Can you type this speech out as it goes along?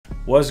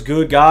What's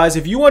good, guys?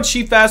 If you want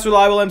cheap, fast,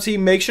 reliable MT,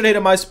 make sure to hit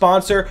up my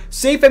sponsor,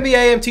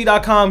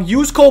 safenbamt.com.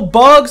 Use code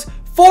BUGS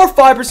for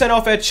 5%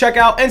 off at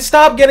checkout and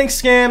stop getting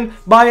scammed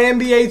by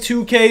NBA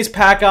 2K's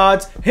pack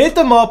odds. Hit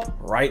them up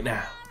right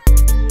now.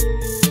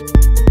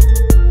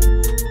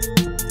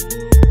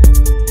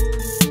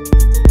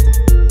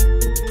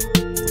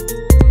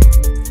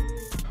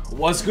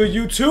 What's good,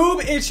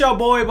 YouTube? It's your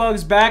boy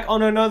Bugs back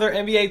on another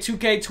NBA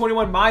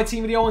 2K21 My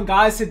Team video. And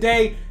guys,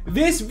 today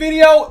this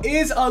video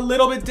is a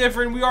little bit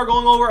different. We are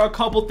going over a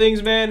couple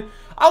things, man.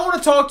 I want to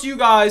talk to you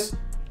guys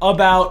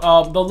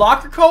about the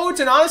locker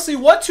codes and honestly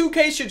what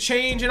 2K should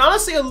change, and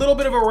honestly a little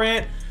bit of a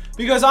rant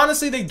because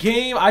honestly the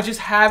game, I just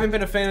haven't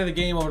been a fan of the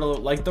game over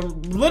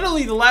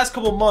literally the last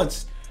couple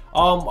months.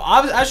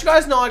 As you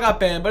guys know, I got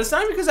banned, but it's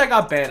not because I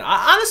got banned.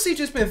 I honestly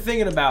just been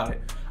thinking about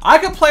it. I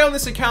can play on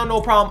this account,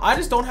 no problem. I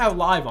just don't have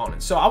live on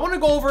it. So I want to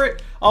go over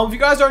it. If you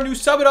guys are new,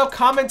 sub it up,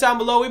 comment down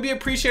below. It'd be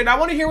appreciated. I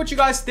want to hear what you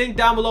guys think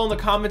down below in the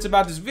comments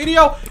about this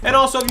video. And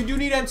also, if you do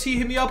need MT,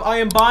 hit me up. I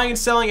am buying and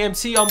selling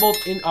MT on both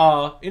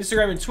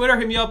Instagram and Twitter.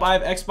 Hit me up. I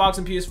have Xbox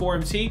and PS4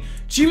 MT.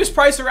 Cheapest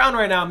price around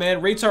right now,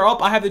 man. Rates are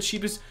up. I have the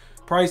cheapest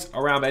price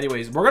around.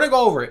 Anyways, we're going to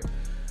go over it.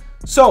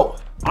 So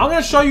I'm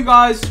going to show you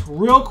guys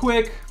real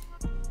quick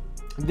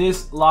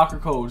this locker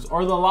codes,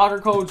 or the locker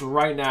codes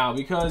right now,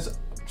 because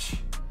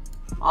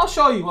I'll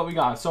show you what we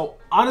got. So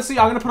honestly,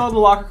 I'm gonna put all the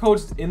locker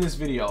codes in this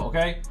video,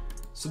 okay?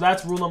 So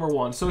that's rule number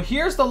one. So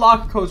here's the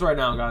locker codes right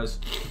now, guys.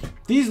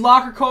 These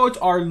locker codes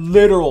are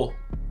literal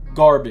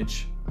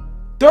garbage.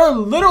 They're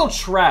literal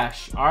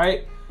trash, all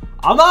right?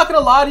 I'm not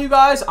gonna lie to you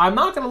guys. I'm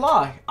not gonna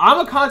lie.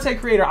 I'm a content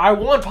creator. I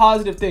want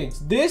positive things.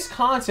 This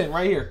content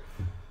right here,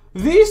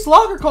 these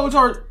locker codes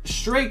are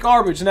straight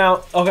garbage.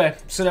 Now, okay,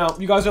 so now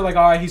you guys are like,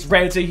 all right, he's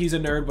ranting, he's a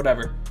nerd,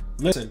 whatever.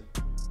 Listen,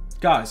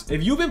 guys,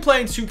 if you've been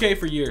playing 2K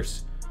for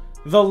years,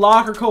 the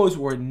locker codes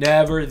were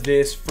never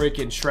this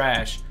freaking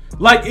trash.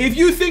 Like, if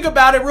you think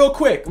about it real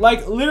quick,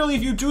 like, literally,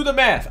 if you do the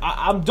math,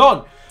 I'm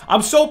done.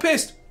 I'm so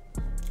pissed.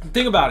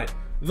 Think about it.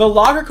 The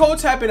locker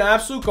codes have been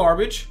absolute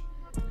garbage.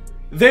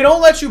 They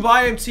don't let you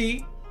buy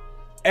MT.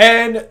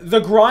 And the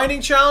grinding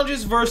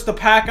challenges versus the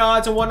pack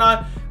odds and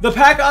whatnot, the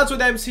pack odds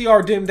with MT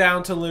are dimmed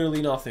down to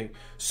literally nothing.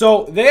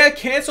 So they had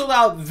canceled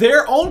out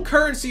their own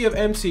currency of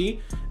MT.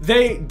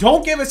 They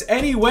don't give us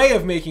any way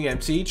of making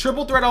MT.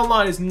 Triple Threat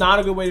Online is not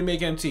a good way to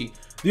make MT.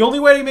 The only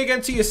way to make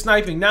MT is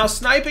sniping. Now,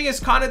 sniping is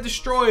kind of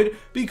destroyed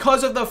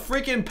because of the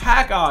freaking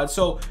pack odds.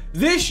 So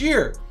this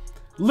year,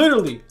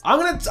 literally, I'm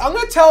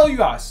gonna tell you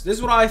guys, this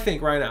is what I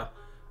think right now.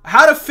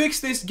 How to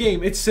fix this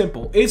game. It's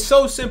simple. It's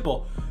so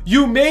simple.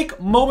 You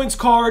make moments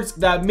cards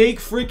that make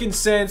freaking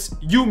sense.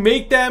 You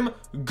make them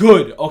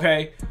good,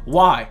 okay?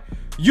 Why?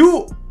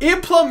 You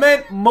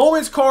implement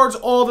moments cards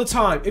all the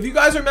time. If you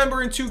guys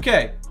remember in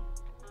 2K,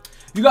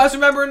 you guys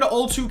remember in the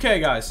old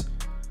 2K, guys,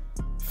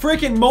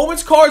 freaking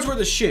moments cards were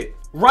the shit.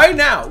 Right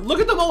now, look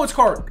at the moments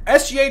card.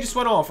 SGA just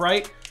went off,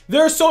 right?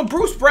 There's some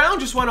Bruce Brown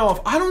just went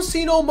off. I don't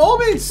see no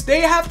moments.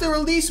 They have to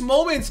release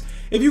moments.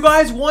 If you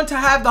guys want to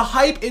have the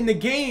hype in the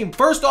game,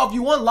 first off,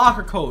 you want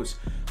locker codes.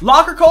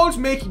 Locker codes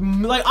make,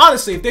 like,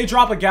 honestly, if they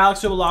drop a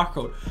Galaxy Opal locker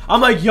code, I'm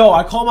like, yo,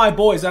 I call my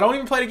boys. I don't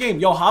even play the game.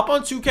 Yo, hop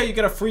on 2K, you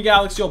get a free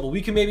Galaxy Opal. We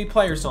can maybe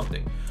play or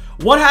something.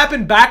 What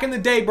happened back in the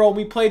day, bro, when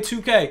we played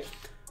 2K?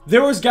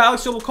 There was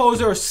Galaxy Opal codes,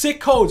 there were sick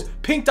codes,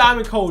 pink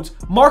diamond codes,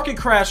 market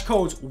crash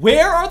codes.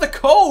 Where are the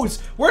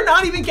codes? We're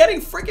not even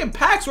getting freaking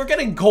packs. We're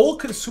getting gold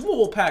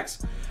consumable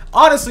packs.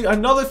 Honestly,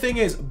 another thing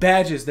is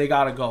badges. They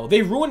gotta go.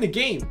 They ruined the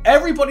game.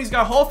 Everybody's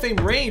got Hall of Fame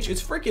range.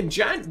 It's freaking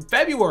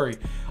February,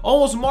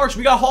 almost March.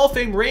 We got Hall of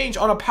Fame range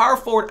on a power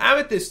forward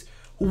amethyst.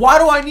 Why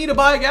do I need to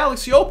buy a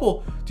Galaxy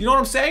Opal? Do you know what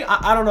I'm saying?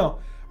 I don't know.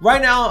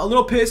 Right now, a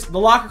little pissed. The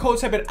locker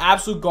codes have been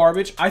absolute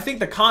garbage. I think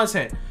the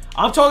content,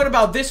 I'm talking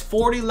about this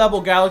 40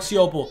 level Galaxy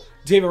Opal,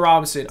 David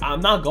Robinson.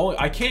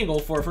 I can't go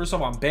for it. First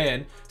off, I'm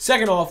banned.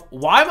 Second off,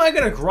 why am I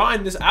gonna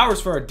grind this hours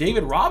for a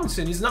David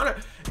Robinson? He's not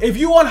a, if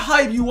you want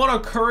hype, you want a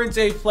current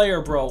day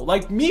player, bro.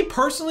 Like me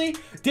personally,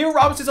 David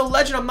Robinson's a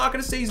legend. I'm not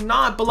gonna say he's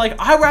not, but like,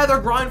 I'd rather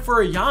grind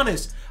for a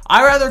Giannis.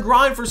 I'd rather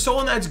grind for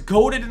someone that's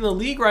goated in the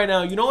league right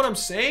now. You know what I'm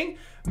saying?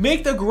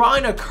 Make the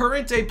grind a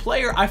current day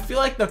player. I feel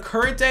like the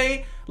current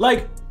day,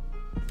 like,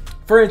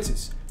 for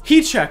instance,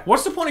 heat check.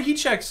 What's the point of heat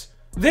checks?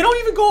 They don't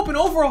even go up in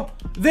overall.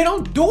 They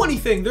don't do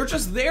anything. They're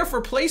just there for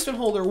placement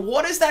holder.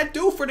 What does that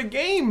do for the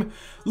game?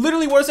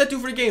 Literally, what does that do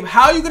for the game?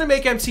 How are you going to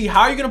make MT?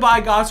 How are you going to buy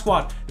a God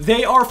Squad?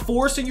 They are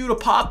forcing you to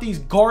pop these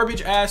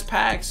garbage ass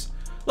packs.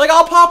 Like,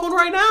 I'll pop one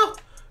right now.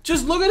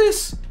 Just look at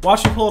this.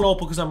 Watch me pull an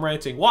Opal because I'm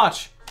ranting.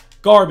 Watch.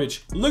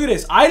 Garbage. Look at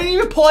this. I didn't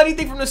even pull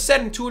anything from the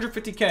set in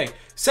 250K.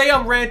 Say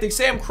I'm ranting.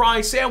 Say I'm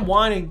crying. Say I'm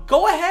whining.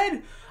 Go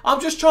ahead. I'm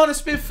just trying to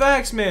spit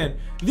facts, man.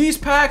 These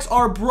packs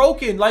are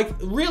broken. Like,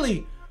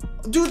 really.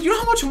 Dude, you know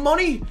how much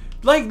money?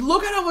 Like,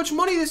 look at how much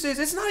money this is.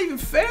 It's not even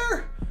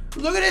fair.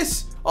 Look at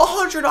this.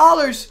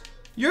 $100.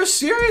 You're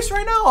serious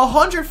right now?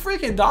 $100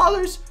 freaking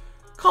dollars?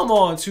 Come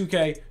on,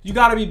 2K. You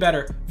gotta be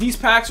better. These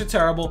packs are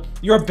terrible.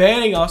 You're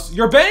banning us.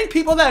 You're banning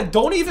people that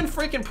don't even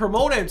freaking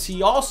promote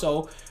MT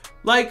also.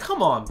 Like,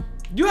 come on.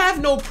 You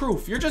have no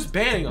proof. You're just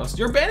banning us.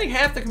 You're banning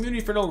half the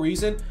community for no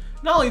reason.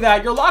 Not only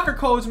that, your locker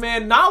codes,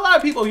 man, not a lot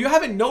of people, you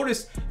haven't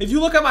noticed, if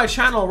you look at my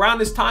channel around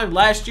this time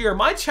last year,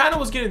 my channel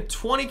was getting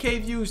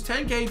 20K views,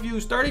 10K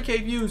views,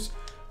 30K views.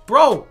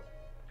 Bro,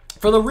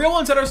 for the real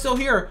ones that are still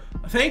here,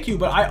 thank you,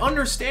 but I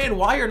understand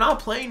why you're not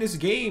playing this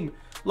game.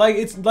 Like,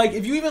 it's like,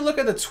 if you even look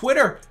at the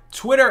Twitter,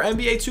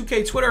 NBA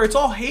 2K Twitter, it's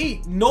all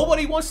hate.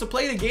 Nobody wants to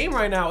play the game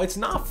right now. It's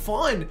not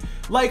fun.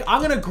 Like,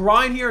 I'm gonna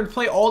grind here and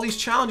play all these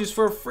challenges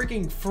for a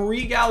freaking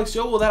free Galaxy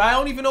Opal that I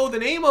don't even know the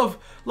name of.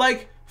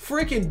 Like,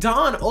 freaking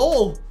Don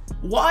Ol.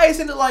 Why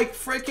isn't it like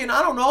freaking,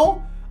 I don't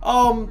know,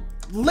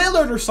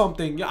 Lillard or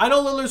something? I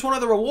know Lillard's one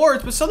of the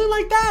rewards, but something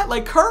like that,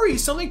 like Curry,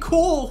 something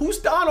cool. Who's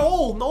Don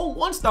Ol? No one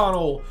wants Don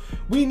Ol.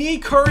 We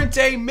need current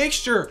day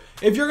mixture.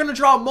 If you're gonna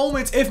drop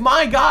moments, if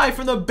my guy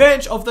from the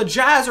bench of the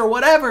Jazz or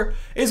whatever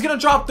is gonna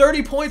drop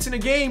 30 points in a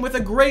game with a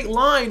great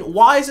line,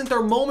 why isn't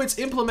there moments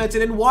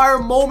implemented, and why are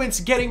moments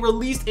getting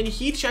released in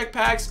heat check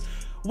packs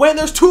when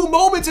there's 2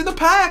 moments in the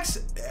packs?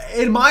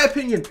 In my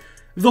opinion,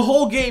 the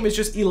whole game is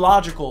just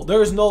illogical.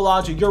 There is no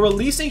logic. You're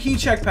releasing heat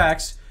check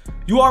packs.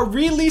 You are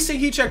releasing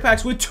heat check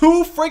packs with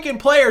 2 freaking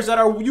players that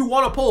are you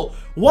want to pull.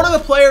 One of the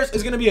players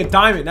is going to be a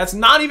diamond. That's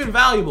not even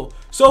valuable.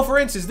 So, for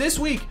instance, this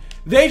week,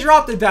 they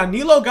dropped the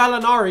Danilo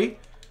Gallinari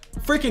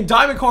freaking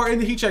diamond card in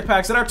the heat check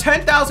packs that are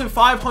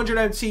 10,500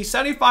 MT,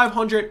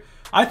 7,500,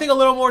 I think a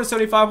little more than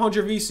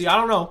 7,500 VC. I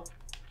don't know.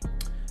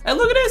 And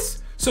look at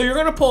this. So, you're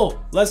going to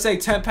pull, let's say,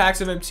 10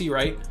 packs of MT,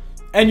 right?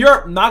 And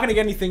you're not going to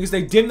get anything because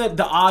they dimmed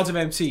the odds of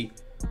MT.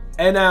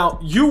 And now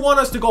you want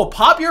us to go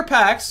pop your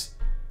packs.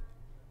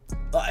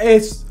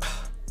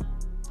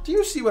 Do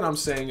you see what I'm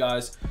saying,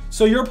 guys?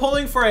 So you're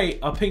pulling for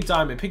a pink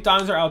diamond. Pink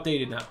diamonds are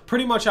outdated now.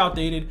 Pretty much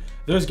outdated.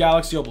 There's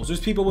Galaxy Opals. There's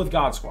people with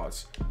God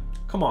Squads.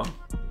 Come on.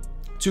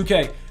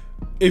 2K.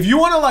 If you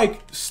want to,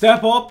 like,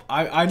 step up,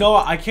 I know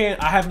I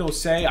can't. I have no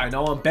say. I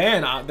know I'm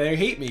banned. They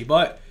hate me.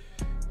 But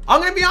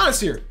I'm going to be honest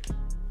here.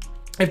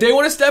 If they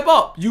want to step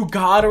up, you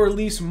got to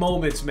release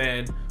moments,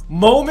 man.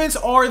 Moments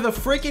are the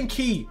freaking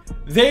key.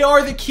 They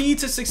are the key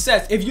to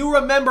success. If you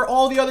remember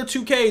all the other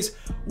 2Ks,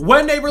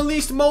 when they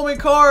released moment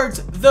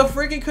cards, the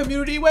freaking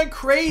community went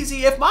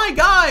crazy. If my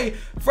guy,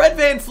 Fred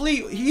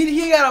VanVleet,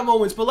 he got a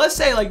moments, but let's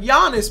say like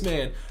Giannis,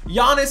 man.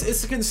 Giannis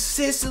is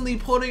consistently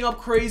putting up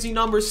crazy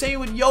numbers. Same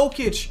with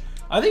Jokic.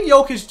 I think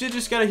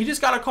Jokic he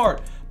just got a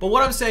card. But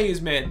what I'm saying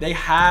is, man, they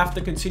have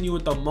to continue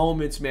with the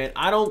moments, man.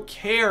 I don't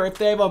care if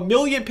they have a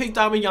million pink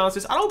diamond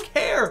Giannis. I don't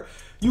care.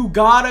 You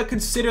gotta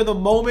consider the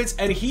moments,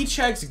 and heat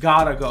checks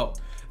gotta go.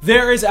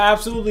 There is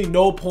absolutely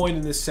no point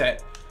in this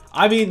set.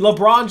 I mean,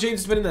 LeBron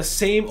James has been in the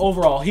same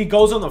overall. He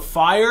goes on the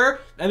fire,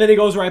 and then he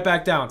goes right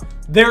back down.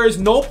 There is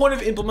no point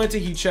of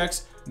implementing heat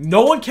checks.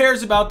 No one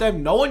cares about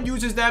them. No one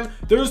uses them.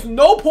 There's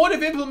no point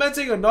of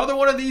implementing another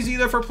one of these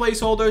either for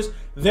placeholders.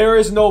 There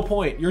is no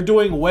point. You're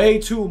doing way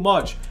too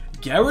much.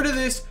 Get rid of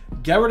this.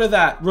 Get rid of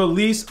that.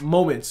 Release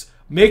moments.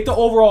 Make the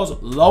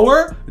overalls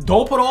lower.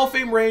 Don't put Hall of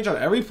Fame range on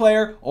every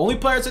player. Only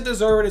players that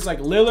deserve it is like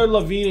Lillard,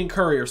 Levine, and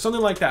Curry or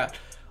something like that.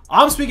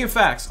 I'm speaking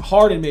facts.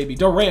 Harden maybe.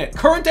 Durant.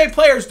 Current day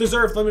players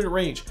deserve limited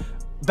range.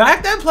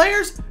 Back then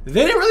players,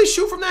 they didn't really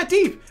shoot from that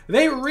deep.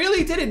 They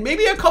really didn't.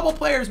 Maybe a couple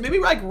players. Maybe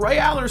like Ray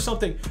Allen or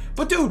something.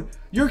 But dude,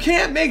 you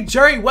can't make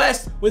Jerry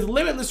West with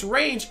limitless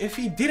range if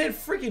he didn't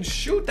freaking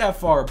shoot that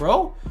far,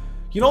 bro.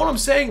 You know what I'm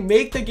saying?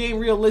 Make the game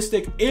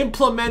realistic.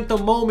 Implement the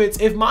moments.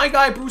 If my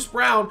guy Bruce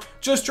Brown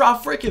just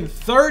dropped freaking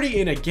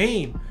 30 in a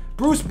game.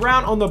 Bruce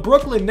Brown on the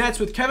Brooklyn Nets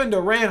with Kevin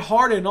Durant,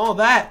 Harden, and all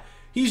that.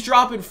 He's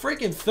dropping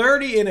freaking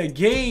 30 in a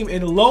game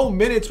in low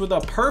minutes with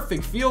a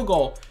perfect field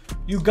goal.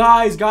 You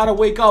guys gotta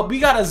wake up. We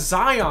got a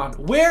Zion.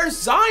 Where's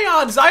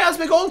Zion? Zion's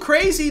been going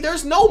crazy.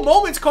 There's no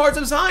moments cards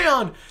of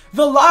Zion.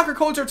 The locker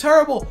codes are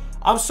terrible.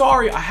 I'm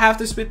sorry. I have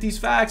to spit these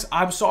facts.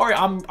 I'm sorry.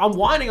 I'm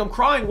whining. I'm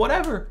crying.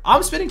 Whatever.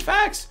 I'm spitting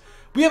facts.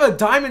 We have a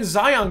diamond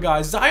Zion,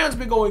 guys. Zion's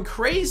been going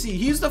crazy.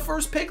 He's the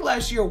first pick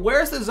last year.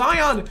 Where's the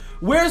Zion?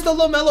 Where's the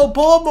LaMelo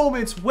Ball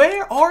moments?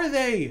 Where are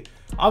they?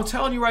 I'm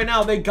telling you right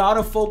now, they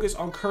gotta focus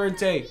on current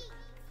day.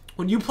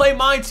 When you play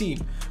my team,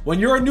 when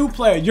you're a new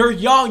player, you're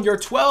young, you're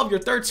 12, you're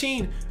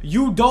 13,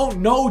 you don't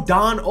know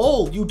Don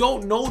Ol. You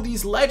don't know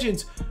these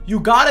legends. You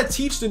gotta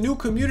teach the new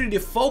community to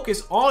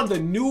focus on the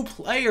new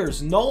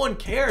players. No one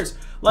cares.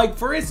 Like,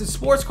 for instance,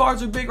 sports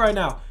cards are big right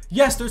now.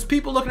 Yes, there's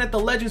people looking at the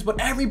legends,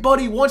 but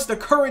everybody wants the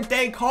current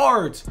day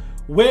cards.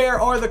 Where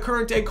are the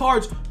current day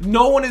cards?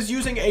 No one is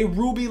using a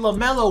Ruby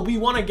LaMelo. We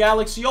want a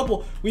Galaxy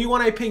Opal. We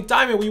want a pink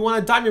diamond. We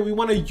want a diamond. We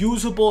want a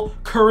usable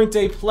current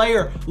day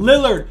player.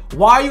 Lillard.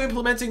 Why are you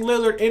implementing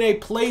Lillard in a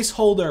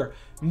placeholder?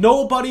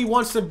 Nobody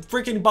wants to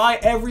freaking buy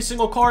every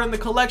single card in the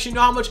collection. You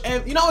know how much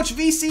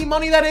VC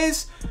money that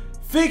is?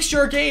 Fix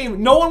your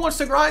game. No one wants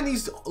to grind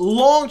these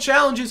long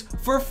challenges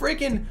for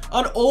freaking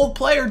an old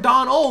player,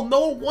 Don Ol.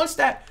 No one wants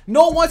that.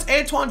 No one wants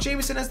Antoine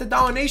Jameson as the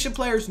domination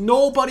players.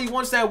 Nobody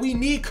wants that. We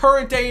need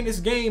current day in this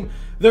game.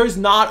 There's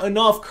not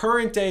enough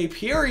current day,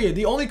 period.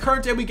 The only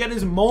current day we get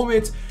is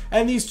moments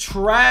and these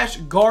trash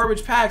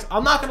garbage packs.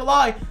 I'm not gonna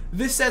lie,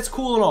 this set's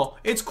cool and all.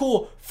 It's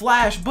cool,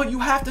 flash, but you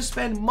have to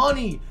spend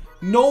money.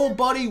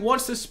 Nobody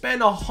wants to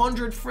spend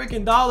 $100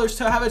 freaking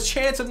to have a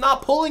chance of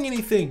not pulling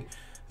anything.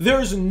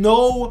 There's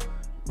no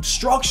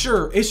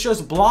structure. It's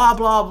just blah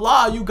blah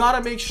blah. You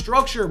gotta make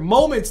structure.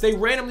 Moments, they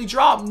randomly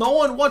drop. No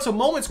one wants a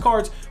moments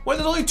cards when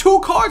there's only 2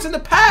 cards in the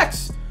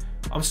packs.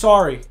 I'm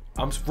sorry,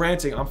 I'm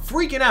ranting, I'm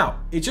freaking out.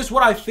 It's just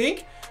what I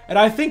think, and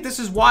I think this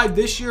is why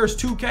this year's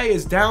 2K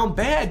is down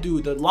bad,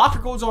 dude. The locker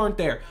codes aren't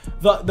there.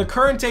 The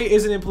current day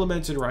isn't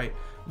implemented right.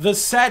 The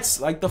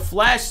sets, like the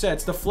flash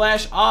sets, the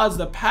flash odds,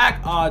 the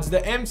pack odds,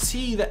 the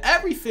MT, the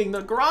everything,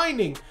 the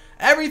grinding,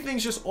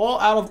 everything's just all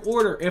out of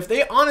order. If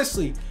they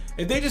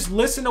just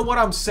listen to what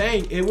I'm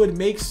saying, it would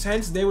make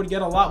sense. They would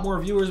get a lot more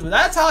viewers. But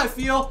that's how I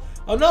feel.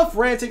 Enough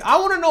ranting. I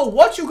want to know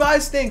what you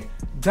guys think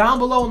down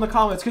below in the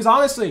comments, because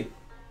honestly,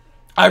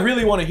 I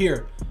really want to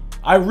hear.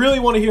 I really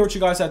want to hear what you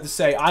guys have to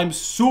say. I'm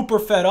super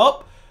fed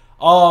up.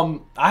 I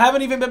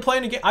haven't even been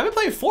playing a game. I've been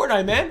playing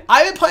Fortnite, man.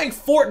 I've been playing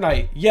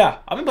Fortnite. Yeah,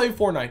 I've been playing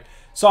Fortnite.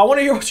 So I want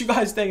to hear what you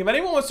guys think. If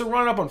anyone wants to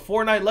run it up on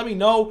Fortnite, let me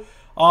know.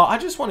 I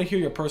just want to hear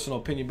your personal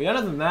opinion. But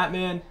other than that,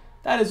 man,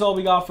 that is all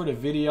we got for the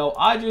video.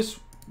 I just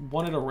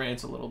wanted to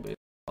rant a little bit.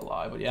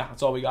 But yeah,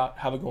 that's all we got.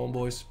 Have a good one,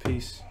 boys.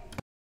 Peace.